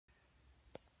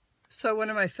So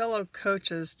one of my fellow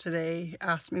coaches today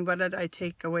asked me what did I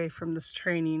take away from this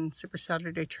training, Super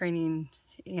Saturday training,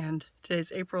 and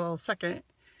today's April 2nd,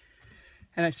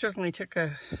 and I certainly took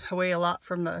away a lot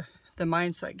from the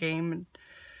mindset game,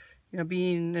 and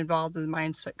being involved with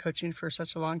mindset coaching for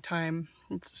such a long time.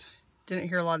 Didn't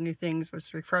hear a lot of new things,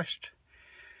 was refreshed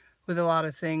with a lot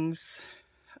of things,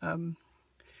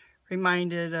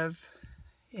 reminded of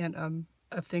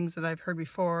things that I've heard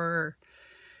before, or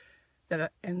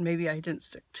and maybe I didn't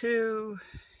stick to,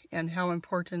 and how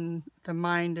important the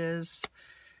mind is.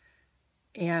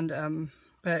 And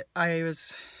but I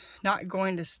was not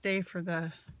going to stay for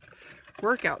the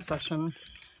workout session,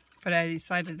 but I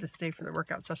decided to stay for the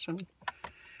workout session,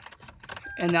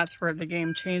 and that's where the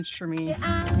game changed for me.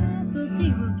 I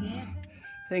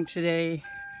think today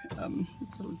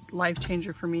it's a life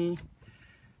changer for me.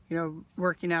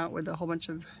 Working out with a whole bunch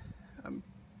of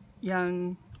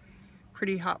young,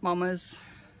 pretty hot mamas,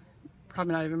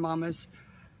 probably not even mamas,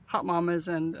 hot mamas,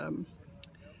 and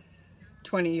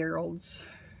 20-year-olds,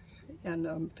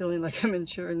 and feeling like I'm in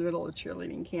the middle of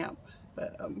cheerleading camp.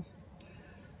 But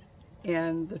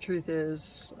and the truth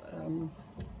is,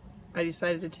 I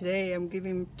decided today on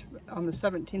the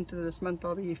 17th of this month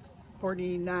I'll be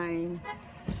 49,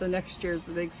 so next year's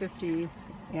the big 50,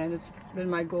 and it's been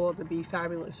my goal to be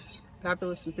fabulous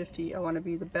in 50. I want to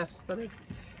be the best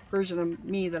version of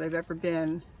me that I've ever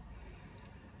been.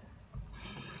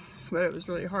 But it was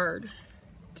really hard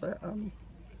to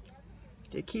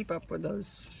keep up with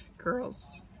those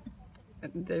girls,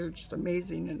 and they're just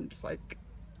amazing. And it's like,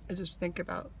 I just think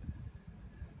about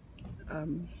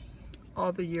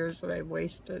all the years that I've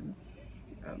wasted,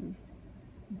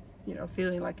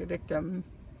 feeling like a victim,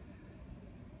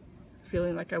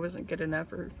 feeling like I wasn't good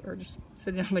enough, or just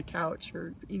sitting on the couch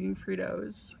or eating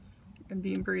Fritos and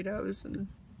being burritos, and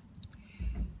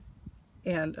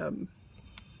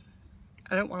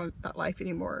I don't want that life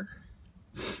anymore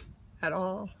at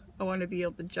all. I want to be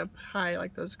able to jump high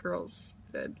like those girls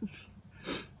did,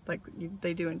 like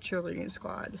they do in cheerleading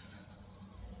squad,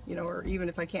 or even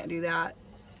if I can't do that,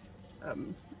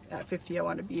 at 50 I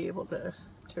want to be able to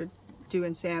do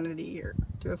Insanity, or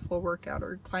do a full workout,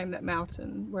 or climb that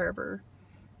mountain wherever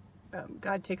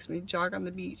God takes me, jog on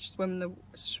the beach, swim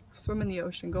in the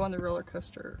ocean, go on the roller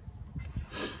coaster.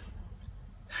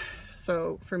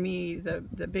 So for me,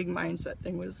 the big mindset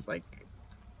thing was like,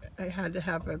 I had to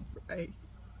have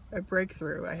a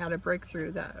breakthrough. I had a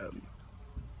breakthrough that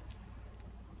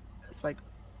it's like,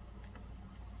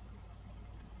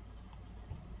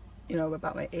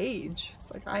 about my age.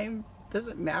 It's like,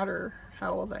 doesn't matter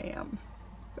how old I am,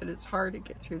 but it's hard to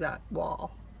get through that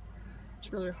wall.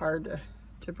 It's really hard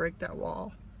to break that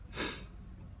wall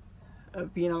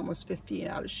of being almost 50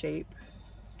 and out of shape.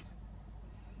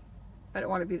 I don't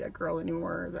want to be that girl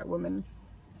anymore, that woman.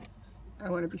 I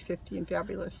want to be 50 and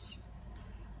fabulous.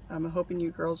 I'm hoping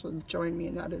you girls will join me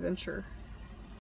in that adventure.